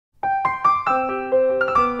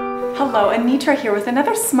Hello, Anitra here with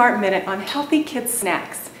another Smart Minute on healthy kids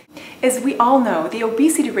snacks. As we all know, the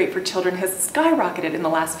obesity rate for children has skyrocketed in the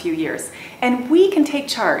last few years, and we can take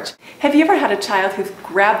charge. Have you ever had a child who's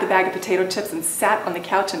grabbed the bag of potato chips and sat on the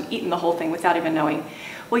couch and eaten the whole thing without even knowing?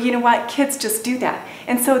 Well, you know what? Kids just do that.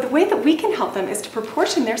 And so the way that we can help them is to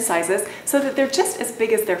proportion their sizes so that they're just as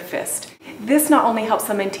big as their fist. This not only helps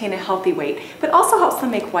them maintain a healthy weight, but also helps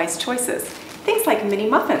them make wise choices. Things like mini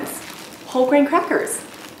muffins, whole grain crackers,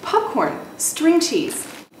 popcorn, string cheese,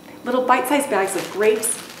 little bite-sized bags of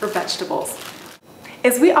grapes or vegetables.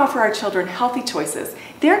 As we offer our children healthy choices,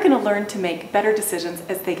 they're going to learn to make better decisions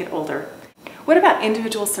as they get older. What about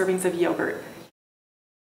individual servings of yogurt,